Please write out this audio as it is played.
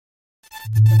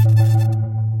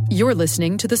You're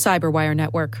listening to the Cyberwire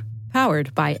Network,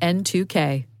 powered by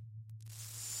N2K.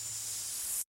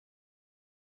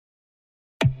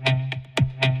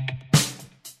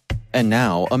 And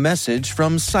now, a message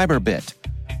from Cyberbit.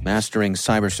 Mastering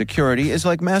cybersecurity is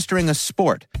like mastering a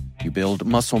sport. You build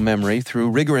muscle memory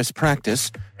through rigorous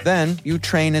practice, then you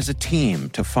train as a team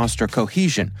to foster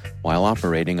cohesion while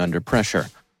operating under pressure.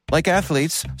 Like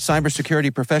athletes,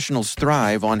 cybersecurity professionals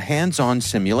thrive on hands-on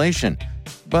simulation.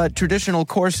 But traditional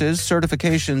courses,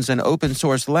 certifications, and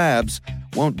open-source labs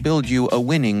won't build you a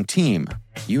winning team.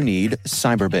 You need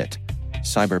Cyberbit.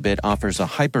 Cyberbit offers a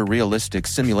hyper-realistic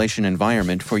simulation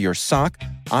environment for your SOC,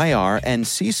 IR, and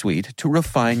C-suite to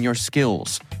refine your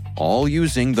skills, all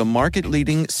using the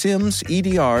market-leading SIMs,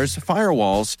 EDRs,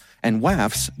 firewalls, and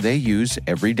WAFs they use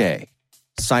every day.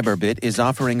 Cyberbit is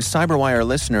offering Cyberwire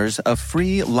listeners a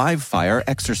free live-fire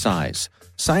exercise.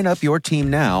 Sign up your team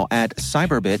now at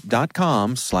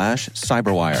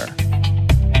cyberbit.com/cyberwire.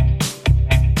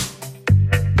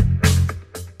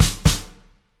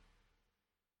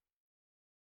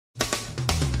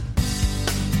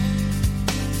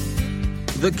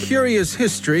 The curious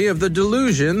history of the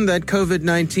delusion that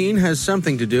COVID-19 has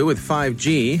something to do with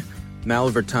 5G.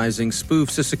 Malvertising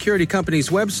spoofs a security company's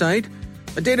website.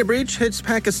 A data breach hits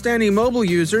Pakistani mobile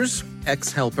users.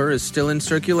 X-Helper is still in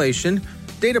circulation.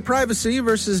 Data privacy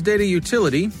versus data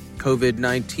utility.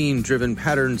 COVID-19-driven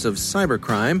patterns of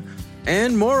cybercrime.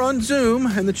 And more on Zoom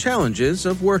and the challenges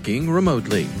of working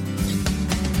remotely.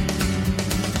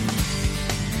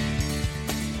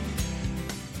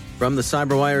 From the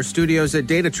Cyberwire studios at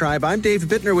Data Tribe, I'm Dave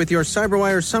Bittner with your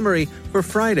Cyberwire summary for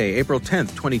Friday, April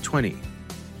 10th, 2020.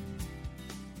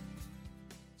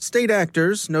 State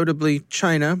actors, notably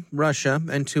China, Russia,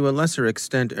 and to a lesser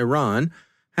extent Iran,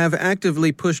 have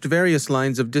actively pushed various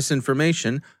lines of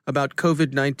disinformation about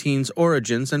COVID-19's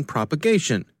origins and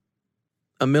propagation.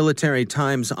 A Military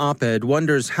Times op-ed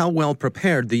wonders how well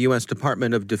prepared the U.S.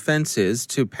 Department of Defense is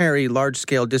to parry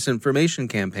large-scale disinformation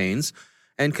campaigns,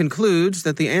 and concludes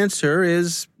that the answer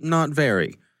is not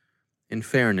very. In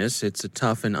fairness, it's a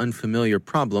tough and unfamiliar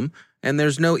problem, and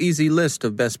there's no easy list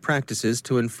of best practices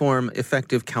to inform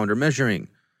effective countermeasuring.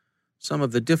 Some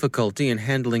of the difficulty in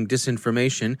handling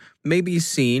disinformation may be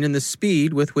seen in the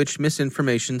speed with which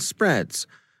misinformation spreads,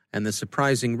 and the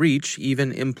surprising reach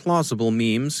even implausible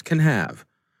memes can have.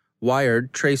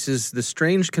 Wired traces the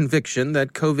strange conviction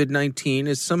that COVID-19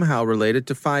 is somehow related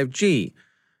to 5G,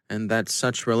 and that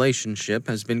such relationship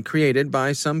has been created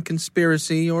by some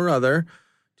conspiracy or other,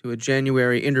 to a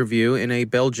January interview in a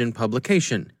Belgian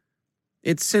publication.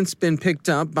 It's since been picked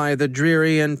up by the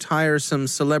dreary and tiresome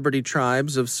celebrity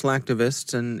tribes of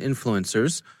slacktivists and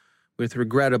influencers, with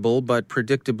regrettable but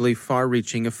predictably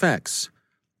far-reaching effects.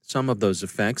 Some of those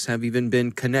effects have even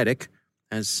been kinetic,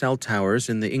 as cell towers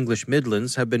in the English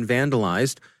Midlands have been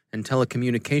vandalized and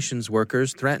telecommunications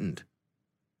workers threatened.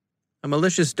 A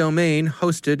malicious domain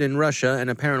hosted in Russia and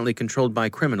apparently controlled by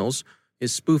criminals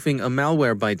is spoofing a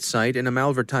Malwarebytes site in a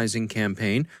malvertising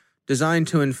campaign designed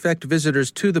to infect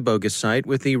visitors to the bogus site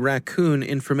with the raccoon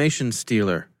information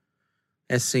stealer.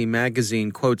 SC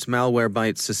Magazine quotes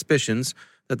Malwarebytes' suspicions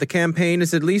that the campaign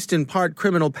is at least in part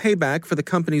criminal payback for the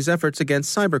company's efforts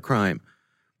against cybercrime.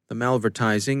 The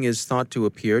malvertising is thought to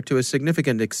appear to a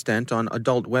significant extent on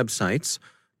adult websites,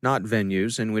 not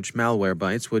venues in which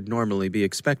Malwarebytes would normally be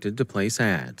expected to place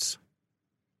ads.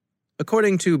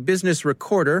 According to Business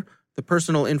Recorder, the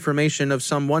personal information of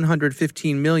some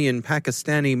 115 million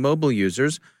Pakistani mobile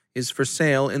users is for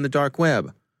sale in the dark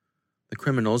web. The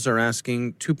criminals are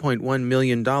asking $2.1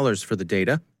 million for the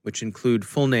data, which include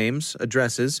full names,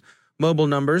 addresses, mobile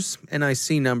numbers,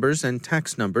 NIC numbers, and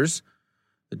tax numbers.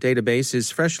 The database is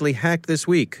freshly hacked this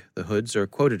week, the hoods are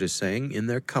quoted as saying in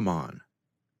their come on.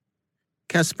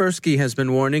 Kaspersky has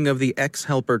been warning of the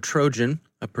X-Helper Trojan,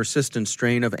 a persistent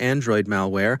strain of Android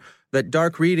malware that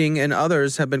Dark Reading and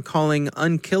others have been calling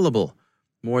unkillable.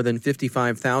 More than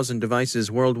 55,000 devices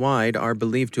worldwide are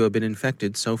believed to have been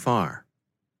infected so far.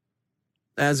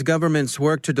 As governments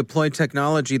work to deploy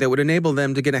technology that would enable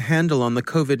them to get a handle on the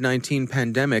COVID-19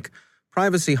 pandemic,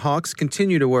 privacy hawks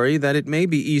continue to worry that it may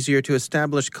be easier to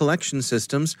establish collection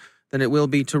systems than it will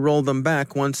be to roll them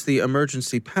back once the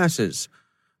emergency passes.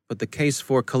 But the case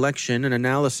for collection and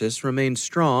analysis remains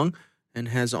strong and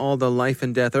has all the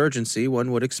life-and-death urgency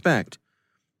one would expect.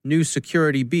 New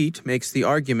Security Beat makes the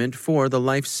argument for the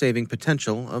life-saving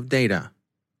potential of data.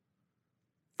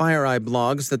 FireEye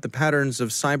blogs that the patterns of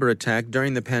cyber attack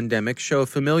during the pandemic show a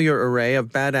familiar array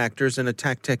of bad actors and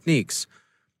attack techniques.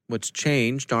 What's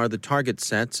changed are the target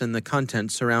sets and the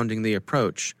content surrounding the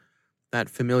approach. That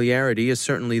familiarity is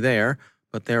certainly there,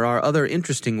 But there are other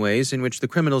interesting ways in which the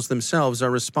criminals themselves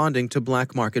are responding to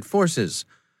black market forces.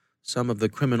 Some of the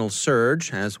criminal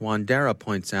surge, as Wandera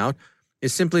points out,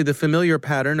 is simply the familiar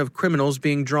pattern of criminals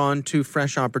being drawn to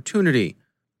fresh opportunity.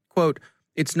 Quote,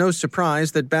 "It's no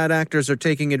surprise that bad actors are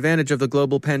taking advantage of the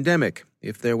global pandemic.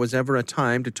 If there was ever a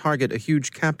time to target a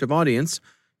huge captive audience,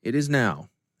 it is now."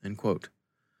 End quote.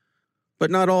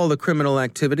 But not all the criminal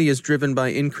activity is driven by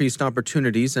increased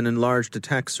opportunities and enlarged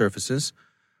attack surfaces.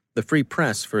 The Free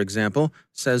Press, for example,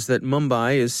 says that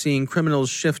Mumbai is seeing criminals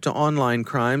shift to online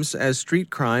crimes as street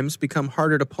crimes become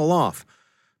harder to pull off,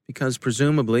 because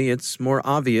presumably it's more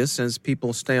obvious as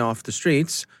people stay off the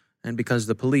streets and because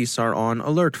the police are on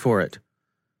alert for it.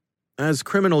 As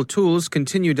criminal tools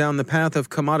continue down the path of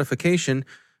commodification,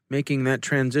 making that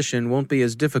transition won't be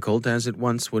as difficult as it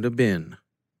once would have been.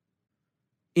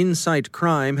 Insight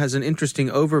Crime has an interesting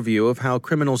overview of how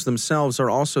criminals themselves are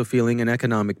also feeling an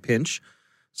economic pinch.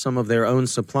 Some of their own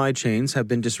supply chains have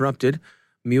been disrupted.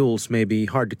 Mules may be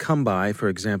hard to come by, for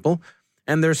example,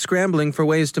 and they're scrambling for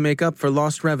ways to make up for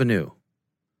lost revenue.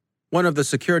 One of the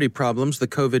security problems the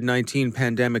COVID-19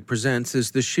 pandemic presents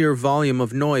is the sheer volume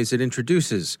of noise it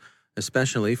introduces,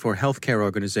 especially for healthcare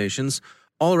organizations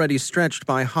already stretched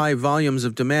by high volumes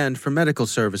of demand for medical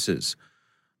services.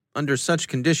 Under such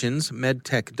conditions,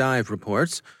 MedTech Dive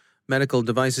reports, medical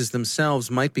devices themselves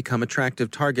might become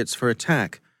attractive targets for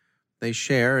attack. They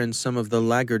share in some of the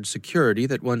laggard security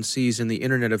that one sees in the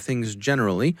Internet of Things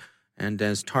generally, and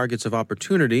as targets of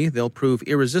opportunity, they'll prove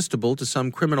irresistible to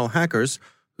some criminal hackers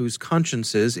whose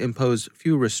consciences impose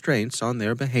few restraints on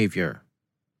their behavior.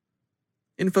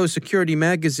 InfoSecurity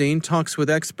magazine talks with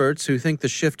experts who think the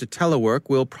shift to telework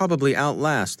will probably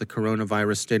outlast the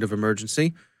coronavirus state of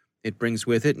emergency. It brings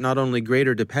with it not only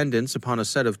greater dependence upon a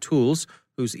set of tools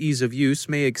whose ease of use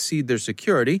may exceed their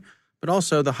security, but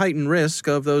also the heightened risk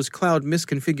of those cloud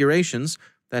misconfigurations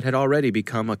that had already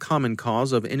become a common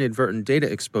cause of inadvertent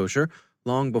data exposure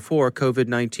long before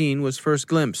COVID-19 was first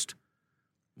glimpsed.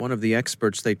 One of the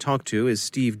experts they talked to is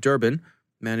Steve Durbin,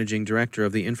 managing director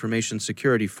of the Information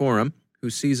Security Forum, who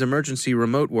sees emergency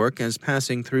remote work as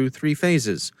passing through three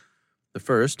phases. The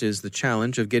first is the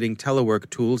challenge of getting telework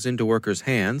tools into workers'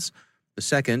 hands. The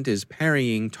second is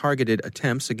parrying targeted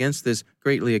attempts against this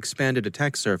greatly expanded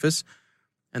attack surface.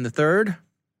 And the third?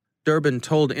 Durbin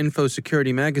told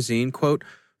InfoSecurity magazine, quote,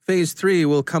 "Phase 3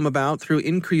 will come about through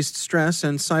increased stress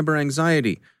and cyber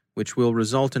anxiety, which will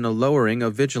result in a lowering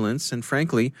of vigilance and,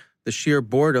 frankly, the sheer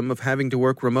boredom of having to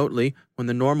work remotely when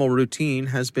the normal routine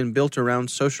has been built around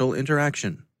social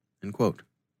interaction." End quote.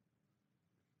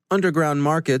 Underground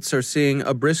markets are seeing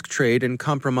a brisk trade in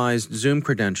compromised Zoom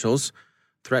credentials.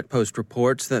 ThreatPost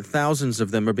reports that thousands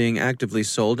of them are being actively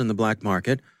sold in the black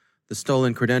market. The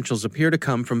stolen credentials appear to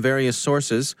come from various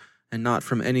sources and not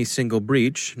from any single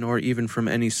breach, nor even from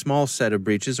any small set of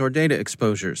breaches or data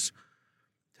exposures.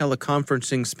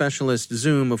 Teleconferencing specialist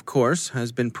Zoom, of course,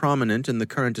 has been prominent in the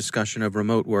current discussion of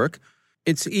remote work.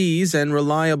 Its ease and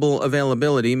reliable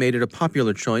availability made it a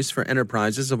popular choice for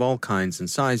enterprises of all kinds and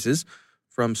sizes,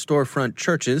 from storefront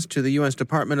churches to the U.S.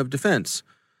 Department of Defense.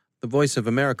 The Voice of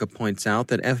America points out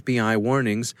that FBI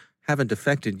warnings haven't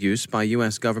affected use by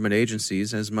U.S. government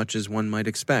agencies as much as one might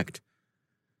expect.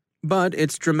 But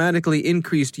its dramatically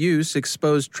increased use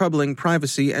exposed troubling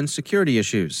privacy and security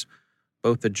issues.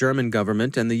 Both the German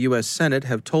government and the U.S. Senate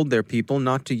have told their people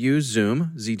not to use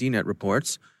Zoom, ZDNet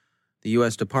reports. The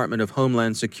U.S. Department of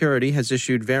Homeland Security has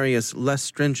issued various less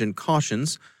stringent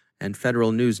cautions, and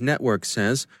Federal News Network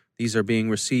says these are being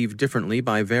received differently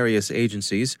by various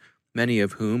agencies, many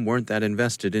of whom weren't that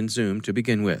invested in Zoom to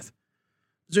begin with.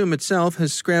 Zoom itself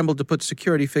has scrambled to put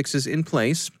security fixes in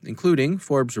place, including,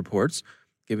 Forbes reports,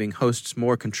 giving hosts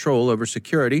more control over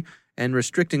security and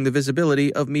restricting the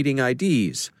visibility of meeting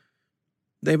IDs.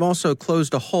 They've also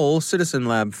closed a hole Citizen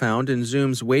Lab found in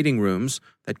Zoom's waiting rooms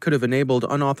that could have enabled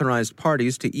unauthorized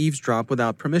parties to eavesdrop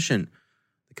without permission.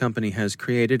 The company has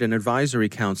created an advisory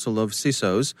council of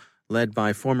CISOs, led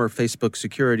by former Facebook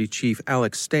security chief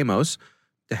Alex Stamos,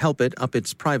 to help it up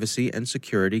its privacy and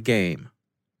security game.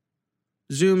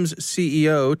 Zoom's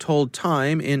CEO told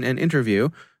Time in an interview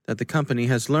that the company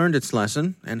has learned its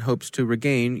lesson and hopes to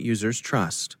regain users'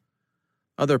 trust.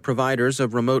 Other providers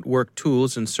of remote work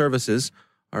tools and services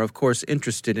are of course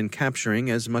interested in capturing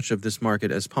as much of this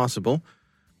market as possible.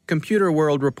 Computer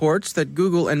World reports that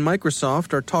Google and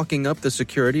Microsoft are talking up the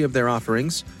security of their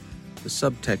offerings. The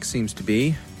subtext seems to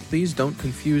be, please don't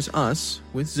confuse us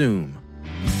with Zoom.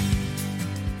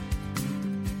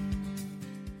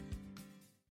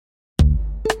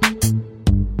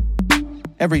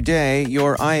 Every day,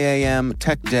 your IAM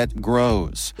tech debt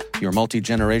grows. Your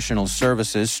multi-generational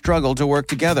services struggle to work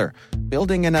together.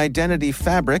 Building an identity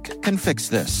fabric can fix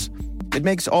this. It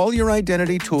makes all your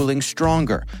identity tooling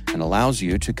stronger and allows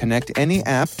you to connect any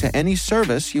app to any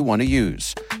service you want to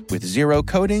use, with zero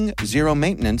coding, zero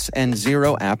maintenance, and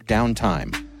zero app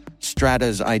downtime.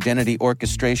 Strata's identity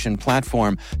orchestration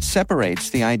platform separates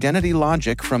the identity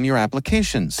logic from your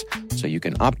applications, so you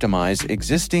can optimize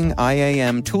existing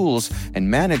IAM tools and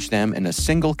manage them in a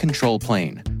single control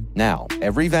plane. Now,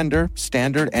 every vendor,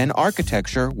 standard, and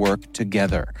architecture work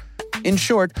together. In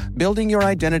short, building your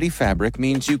identity fabric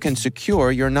means you can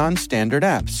secure your non-standard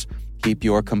apps, keep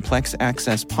your complex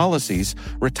access policies,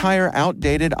 retire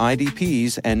outdated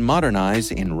IDPs, and modernize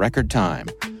in record time.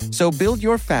 So build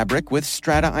your fabric with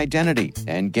Strata Identity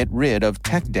and get rid of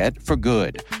tech debt for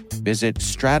good. Visit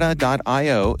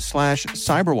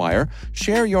strata.io/cyberwire,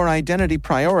 share your identity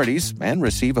priorities, and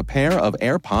receive a pair of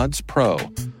AirPods Pro.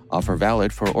 Offer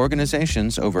valid for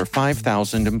organizations over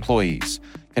 5,000 employees.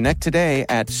 Connect today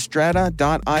at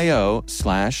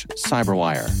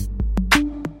strata.io/cyberwire.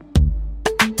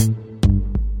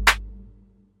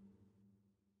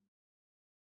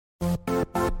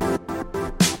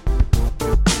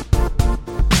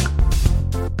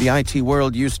 The IT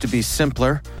world used to be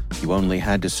simpler. You only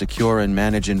had to secure and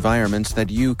manage environments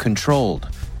that you controlled.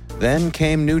 Then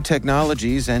came new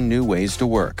technologies and new ways to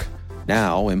work.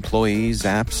 Now, employees,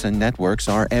 apps, and networks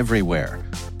are everywhere.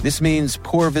 This means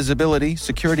poor visibility,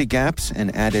 security gaps,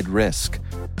 and added risk.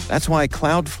 That's why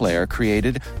Cloudflare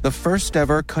created the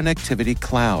first-ever connectivity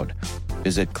cloud.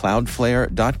 Visit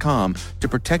cloudflare.com to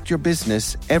protect your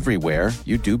business everywhere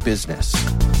you do business.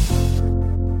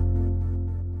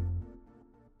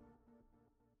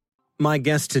 My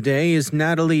guest today is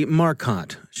Natalie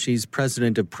Marcotte. She's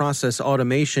president of process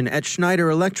automation at Schneider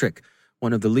Electric,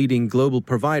 one of the leading global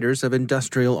providers of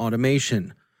industrial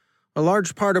automation. A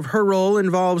large part of her role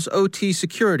involves OT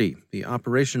security, the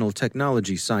operational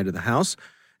technology side of the house,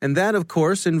 and that, of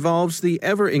course, involves the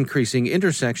ever-increasing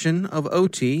intersection of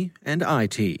OT and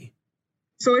IT.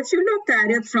 So if you looked at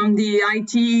it from the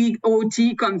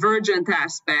IT-OT convergent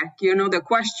aspect, the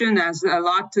question has a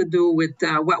lot to do with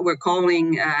what we're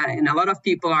calling, and a lot of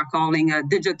people are calling a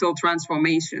digital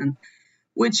transformation,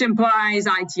 which implies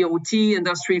IT-OT,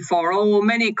 Industry 4.0,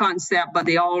 many concepts, but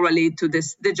they all relate to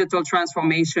this digital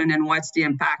transformation and what's the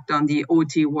impact on the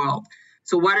OT world.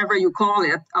 So whatever you call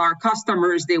it, our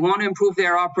customers, they want to improve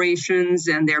their operations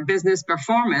and their business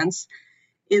performance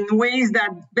in ways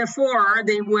that before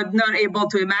they would not able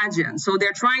to imagine. So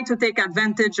they're trying to take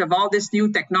advantage of all these new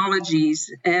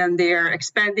technologies, and they're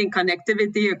expanding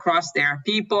connectivity across their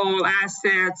people,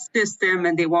 assets, system,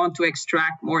 and they want to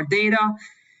extract more data,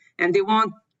 and they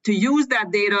want to use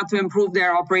that data to improve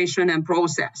their operation and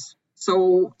process.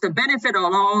 So the benefit of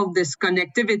all this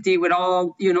connectivity with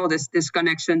all, this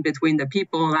connection between the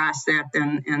people, asset,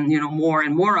 and more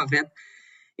and more of it,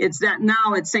 it's that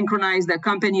now it synchronizes the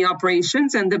company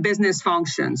operations and the business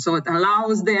function. So it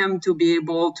allows them to be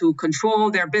able to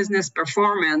control their business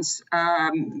performance,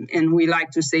 and we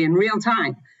like to say in real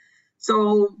time.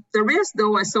 So the risk,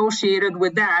 though, associated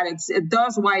with that, it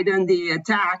does widen the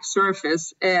attack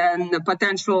surface and the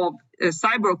potential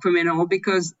cyber criminal,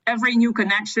 because every new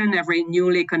connection, every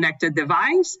newly connected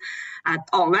device at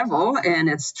all level, and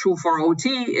it's true for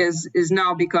OT, is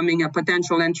now becoming a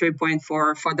potential entry point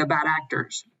for the bad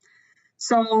actors.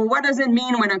 So what does it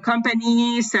mean when a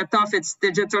company set off its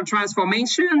digital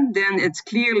transformation? Then it's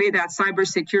clearly that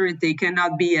cybersecurity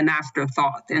cannot be an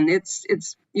afterthought. And it's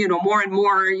more and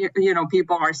more,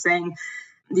 people are saying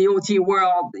the OT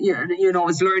world,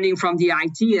 is learning from the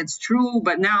IT. It's true,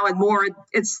 but now and more,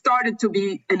 it's started to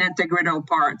be an integral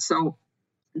part. So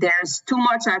there's too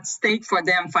much at stake for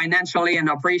them financially and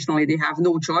operationally. They have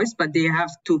no choice, but they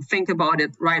have to think about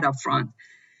it right up front.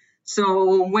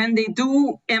 So when they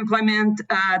do implement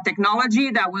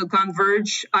technology that will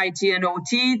converge IT and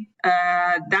OT,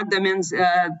 that demands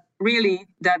really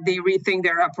that they rethink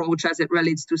their approach as it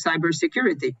relates to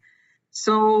cybersecurity.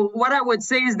 So what I would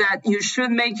say is that you should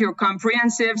make your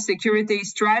comprehensive security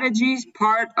strategies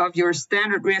part of your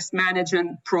standard risk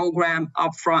management program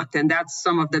upfront. And that's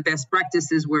some of the best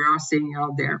practices we are seeing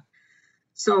out there.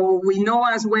 So we know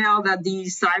as well that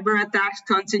these cyber attacks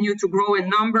continue to grow in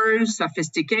numbers,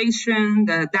 sophistication,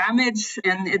 the damage,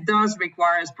 and it does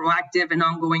require proactive and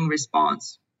ongoing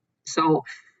response. So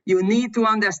you need to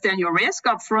understand your risk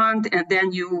upfront, and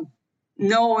then you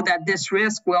know that this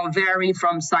risk will vary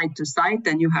from site to site,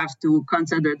 and you have to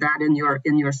consider that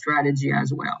in your strategy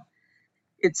as well.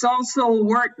 It's also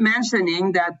worth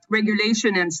mentioning that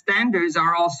regulation and standards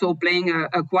are also playing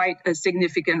a quite a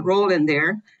significant role in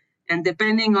there. And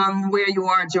depending on where you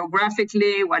are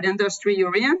geographically, what industry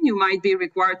you're in, you might be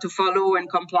required to follow and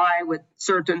comply with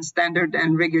certain standard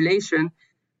and regulation,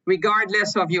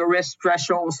 regardless of your risk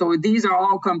threshold. So these are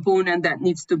all components that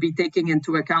needs to be taken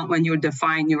into account when you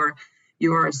define your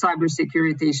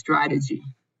cybersecurity strategy.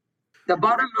 The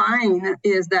bottom line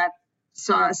is that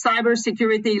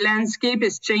cybersecurity landscape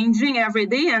is changing every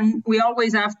day, and we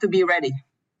always have to be ready.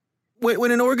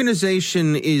 When an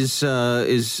organization is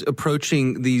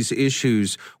approaching these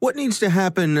issues, what needs to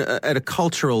happen at a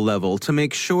cultural level to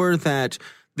make sure that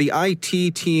the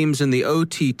IT teams and the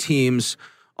OT teams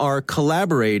are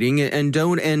collaborating and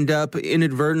don't end up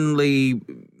inadvertently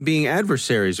being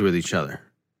adversaries with each other?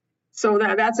 So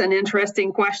that's an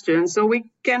interesting question. So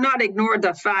we cannot ignore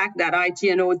the fact that IT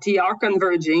and OT are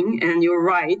converging, and you're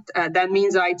right. That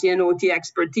means IT and OT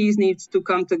expertise needs to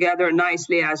come together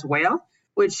nicely as well,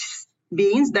 which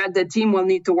means that the team will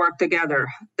need to work together.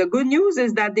 The good news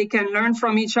is that they can learn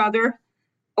from each other.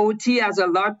 OT has a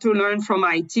lot to learn from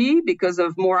IT because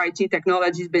of more IT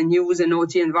technologies being used in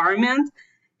OT environment,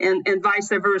 and vice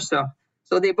versa.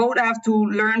 So they both have to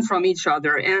learn from each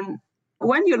other. And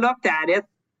when you looked at it,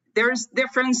 there's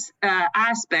different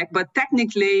aspect, but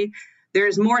technically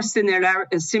there's more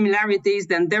similarities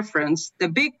than difference. The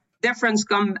big difference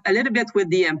comes a little bit with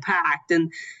the impact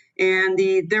and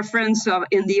the difference of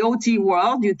in the OT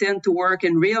world, you tend to work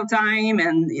in real time,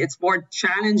 and it's more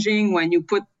challenging when you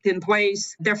put in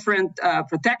place different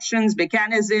protections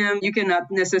mechanism. You cannot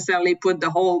necessarily put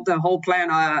the whole plan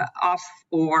off,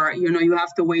 or you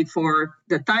have to wait for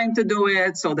the time to do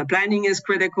it. So the planning is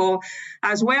critical,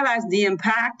 as well as the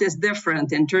impact is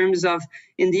different in terms of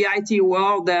in the IT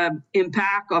world, the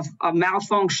impact of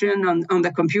malfunction on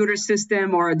the computer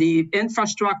system or the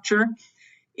infrastructure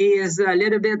is a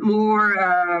little bit more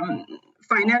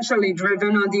financially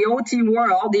driven. On the OT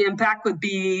world, the impact could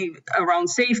be around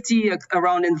safety,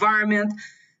 around environment.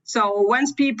 So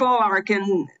once people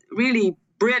can really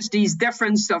bridge these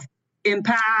differences of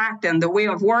impact and the way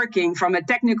of working from a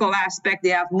technical aspect, they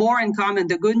have more in common.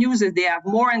 The good news is they have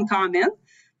more in common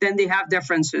than they have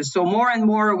differences. So more and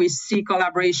more we see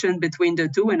collaboration between the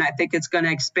two, and I think it's going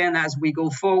to expand as we go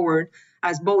forward,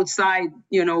 as both sides,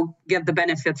 get the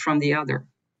benefit from the other.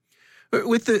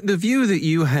 With the view that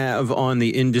you have on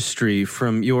the industry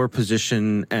from your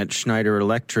position at Schneider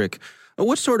Electric,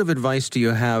 what sort of advice do you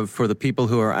have for the people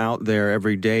who are out there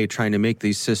every day trying to make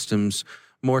these systems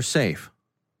more safe?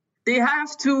 They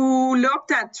have to look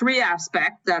at three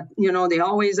aspects that, they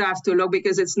always have to look,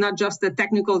 because it's not just a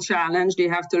technical challenge. They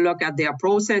have to look at their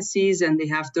processes, and they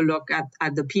have to look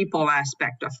at the people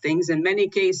aspect of things. In many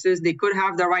cases, they could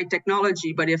have the right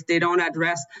technology, but if they don't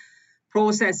address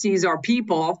processes or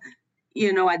people,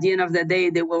 at the end of the day,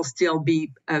 they will still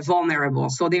be vulnerable.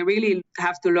 So they really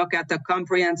have to look at a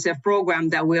comprehensive program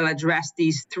that will address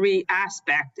these three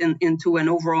aspects into an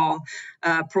overall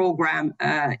program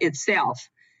itself.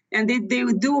 And they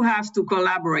do have to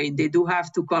collaborate. They do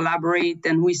have to collaborate,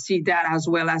 and we see that as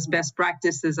well as best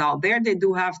practices out there. They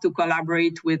do have to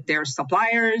collaborate with their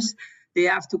suppliers. They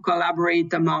have to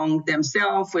collaborate among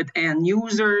themselves with end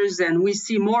users. And we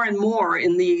see more and more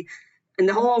in the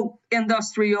whole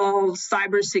industrial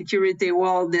cybersecurity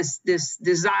world, this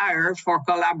desire for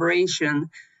collaboration.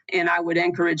 And I would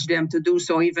encourage them to do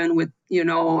so, even with,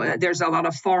 there's a lot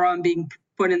of forum being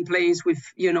put in place. We've,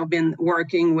 been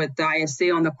working with the ISA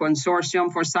on the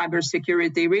consortium for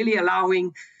cybersecurity, really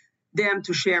allowing them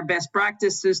to share best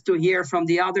practices, to hear from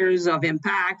the others of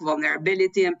impact,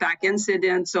 vulnerability, impact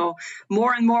incidents. So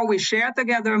more and more we share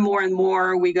together, more and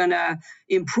more we're going to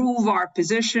improve our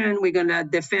position, we're going to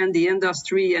defend the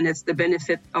industry, and it's the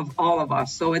benefit of all of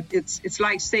us. So it's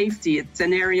like safety. It's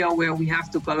an area where we have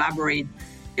to collaborate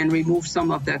and remove some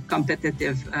of the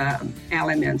competitive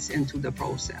elements into the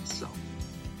process. So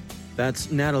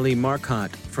that's Natalie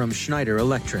Marcotte from Schneider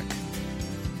Electric.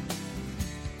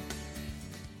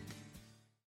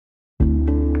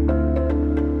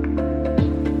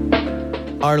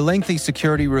 Are lengthy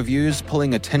security reviews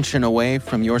pulling attention away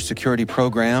from your security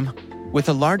program? With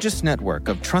the largest network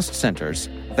of trust centers,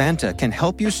 Vanta can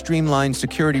help you streamline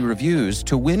security reviews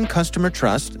to win customer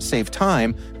trust, save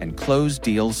time, and close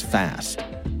deals fast.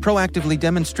 Proactively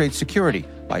demonstrate security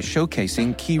by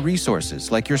showcasing key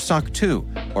resources like your SOC 2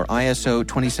 or ISO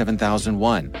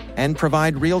 27001, and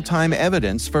provide real-time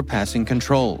evidence for passing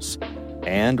controls.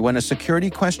 And when a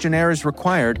security questionnaire is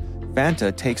required,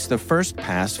 Vanta takes the first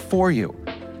pass for you.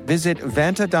 Visit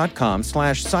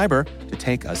vanta.com/cyber to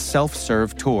take a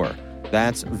self-serve tour.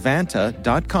 That's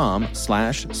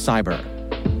vanta.com/cyber.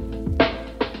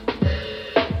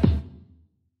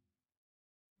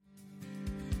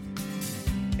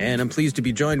 And I'm pleased to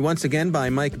be joined once again by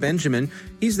Mike Benjamin.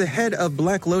 He's the head of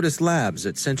Black Lotus Labs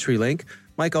at CenturyLink.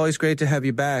 Mike, always great to have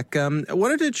you back. I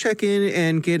wanted to check in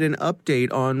and get an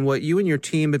update on what you and your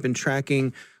team have been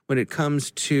tracking when it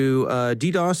comes to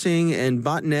DDoSing and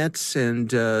botnets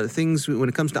and things when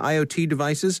it comes to IoT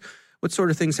devices. What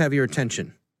sort of things have your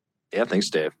attention? Yeah,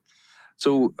 thanks, Dave.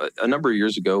 So a number of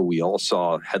years ago, we all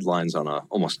saw headlines on a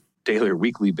almost daily or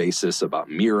weekly basis about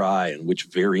Mirai and which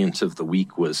variant of the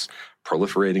week was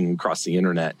proliferating across the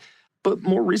internet. But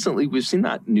more recently, we've seen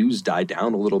that news die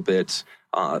down a little bit,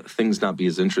 things not be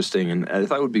as interesting. And I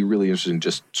thought it would be really interesting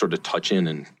just sort of touch in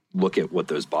and look at what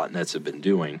those botnets have been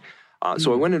doing.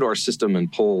 So I went into our system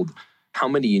and pulled how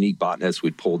many unique botnets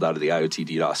we'd pulled out of the IoT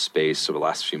DDoS space over the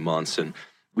last few months. And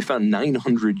we found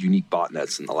 900 unique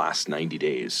botnets in the last 90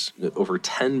 days, over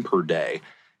 10 per day.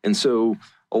 And so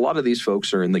a lot of these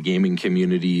folks are in the gaming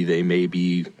community. They may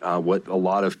be what a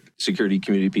lot of security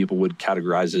community people would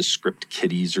categorize as script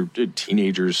kiddies or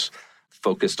teenagers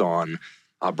focused on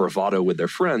bravado with their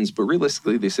friends. But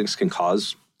realistically, these things can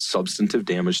cause substantive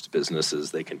damage to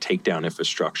businesses. They can take down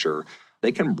infrastructure.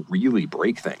 They can really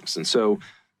break things. And so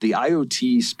the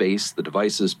IoT space, the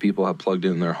devices people have plugged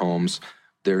in their homes,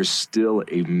 there's still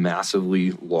a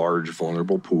massively large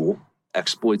vulnerable pool.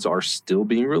 Exploits are still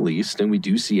being released, and we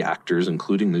do see actors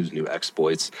including those new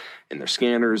exploits in their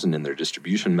scanners and in their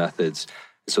distribution methods.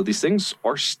 So these things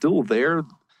are still there.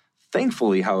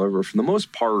 Thankfully, however, for the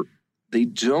most part, they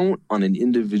don't, on an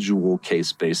individual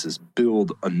case basis,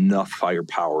 build enough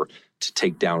firepower to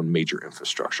take down major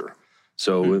infrastructure.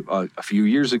 So a few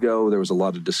years ago, there was a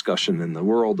lot of discussion in the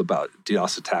world about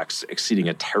DDoS attacks exceeding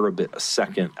a terabit a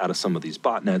second out of some of these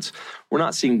botnets. We're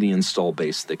not seeing the install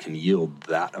base that can yield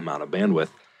that amount of bandwidth.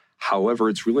 However,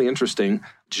 it's really interesting.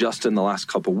 Just in the last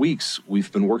couple of weeks,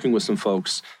 we've been working with some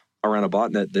folks around a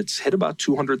botnet that's hit about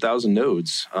 200,000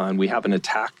 nodes. And we have an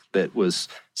attack that was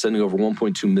sending over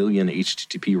 1.2 million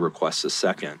HTTP requests a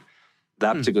second.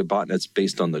 That particular botnet's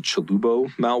based on the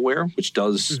Chalubo malware, which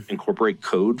does incorporate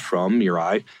code from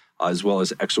Mirai, as well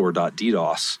as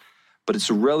XOR.DDoS. But it's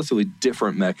a relatively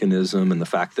different mechanism in the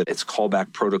fact that its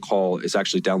callback protocol is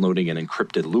actually downloading an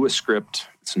encrypted Lua script.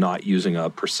 It's not using a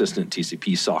persistent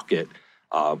TCP socket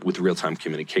with real-time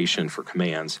communication for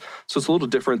commands. So it's a little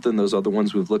different than those other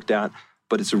ones we've looked at.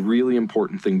 But it's a really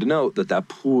important thing to note that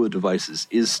pool of devices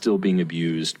is still being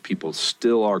abused. People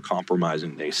still are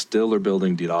compromising. They still are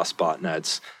building DDoS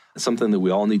botnets. It's something that we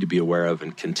all need to be aware of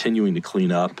and continuing to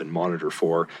clean up and monitor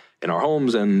for in our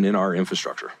homes and in our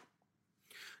infrastructure.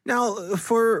 Now,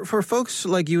 for folks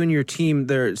like you and your team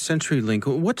there at CenturyLink,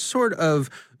 what sort of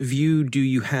view do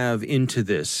you have into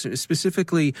this?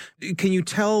 Specifically, can you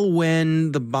tell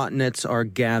when the botnets are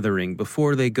gathering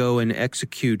before they go and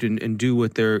execute and do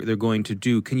what they're going to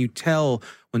do? Can you tell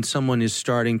when someone is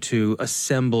starting to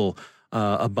assemble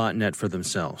a botnet for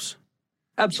themselves?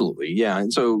 Absolutely, yeah.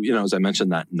 And so, as I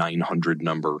mentioned, that 900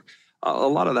 number, a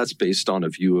lot of that's based on a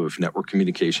view of network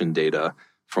communication data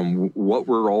from what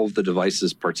were all of the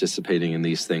devices participating in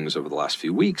these things over the last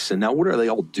few weeks, and now what are they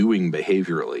all doing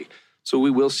behaviorally? So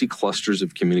we will see clusters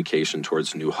of communication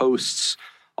towards new hosts.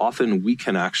 Often we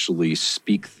can actually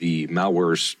speak the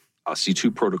malware's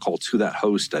C2 protocol to that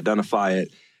host, identify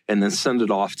it, and then send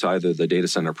it off to either the data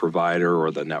center provider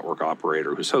or the network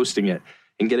operator who's hosting it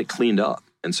and get it cleaned up.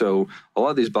 And so a lot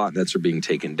of these botnets are being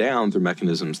taken down through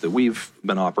mechanisms that we've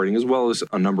been operating, as well as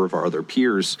a number of our other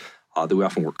peers that we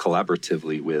often work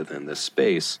collaboratively with in this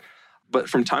space. But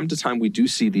from time to time, we do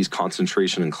see these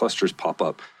concentration and clusters pop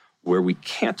up where we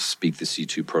can't speak the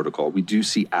C2 protocol. We do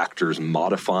see actors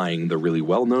modifying the really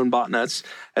well-known botnets,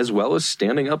 as well as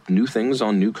standing up new things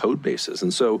on new code bases.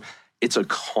 And so it's a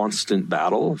constant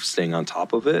battle of staying on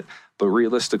top of it. But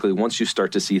realistically, once you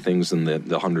start to see things in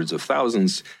the hundreds of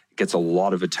thousands, it gets a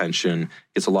lot of attention,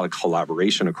 gets a lot of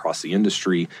collaboration across the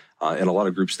industry, and a lot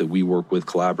of groups that we work with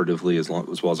collaboratively as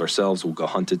well as ourselves will go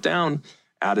hunt it down,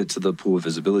 add it to the pool of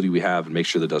visibility we have, and make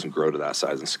sure that it doesn't grow to that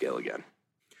size and scale again.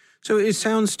 So it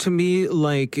sounds to me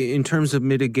like in terms of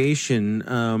mitigation,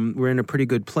 we're in a pretty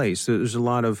good place. There's a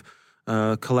lot of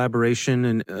collaboration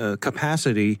and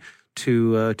capacity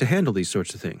to handle these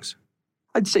sorts of things.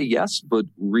 I'd say yes, but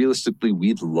realistically,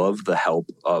 we'd love the help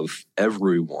of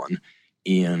everyone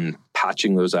in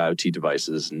patching those IoT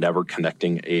devices, never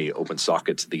connecting a open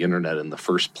socket to the internet in the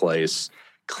first place,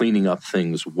 cleaning up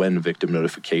things when victim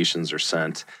notifications are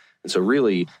sent. And so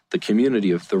really, the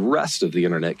community of the rest of the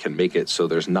internet can make it so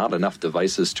there's not enough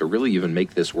devices to really even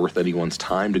make this worth anyone's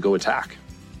time to go attack.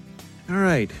 All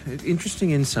right.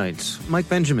 Interesting insights. Mike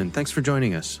Benjamin, thanks for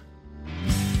joining us.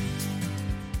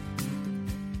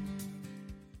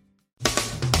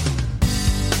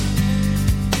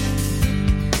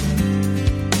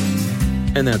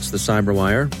 And that's the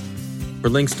Cyberwire. For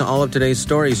links to all of today's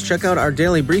stories, check out our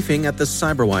daily briefing at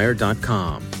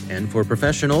thecyberwire.com. And for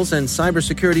professionals and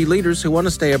cybersecurity leaders who want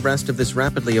to stay abreast of this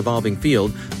rapidly evolving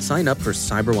field, sign up for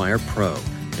Cyberwire Pro.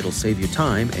 It'll save you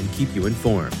time and keep you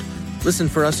informed. Listen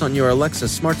for us on your Alexa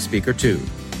smart speaker, too.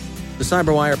 The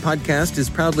Cyberwire podcast is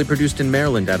proudly produced in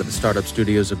Maryland out of the startup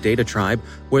studios of Data Tribe,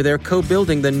 where they're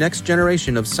co-building the next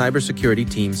generation of cybersecurity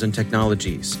teams and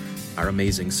technologies. Our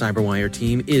amazing Cyberwire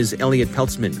team is Elliot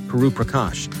Peltzman, Puru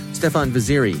Prakash, Stefan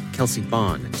Vaziri, Kelsey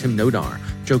Bond, Tim Nodar,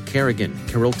 Joe Kerrigan,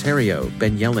 Carol Terrio,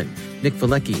 Ben Yellen, Nick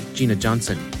Valecki, Gina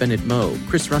Johnson, Bennett Moe,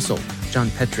 Chris Russell,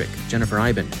 John Petrick, Jennifer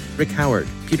Iben, Rick Howard,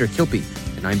 Peter Kilpie,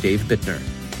 and I'm Dave Bittner.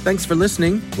 Thanks for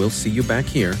listening. We'll see you back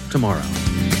here tomorrow.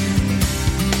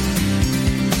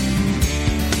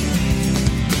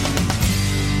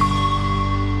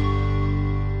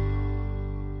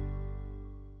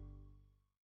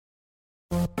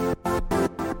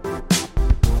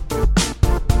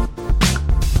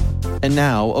 And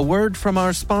now, a word from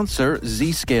our sponsor,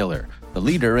 Zscaler, the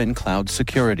leader in cloud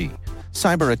security.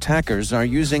 Cyber attackers are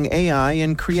using AI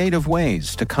in creative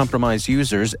ways to compromise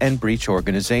users and breach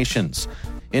organizations.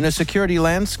 In a security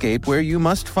landscape where you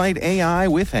must fight AI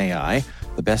with AI,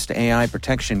 the best AI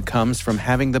protection comes from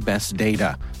having the best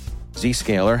data.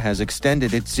 Zscaler has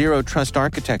extended its Zero Trust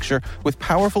architecture with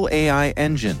powerful AI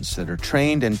engines that are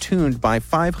trained and tuned by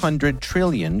 500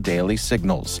 trillion daily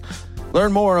signals.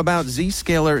 Learn more about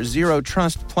Zscaler Zero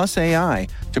Trust Plus AI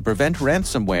to prevent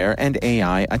ransomware and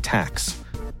AI attacks.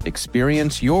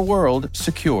 Experience your world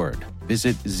secured.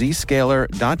 Visit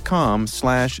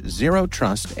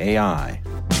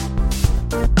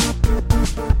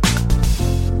zscaler.com/zerotrustai.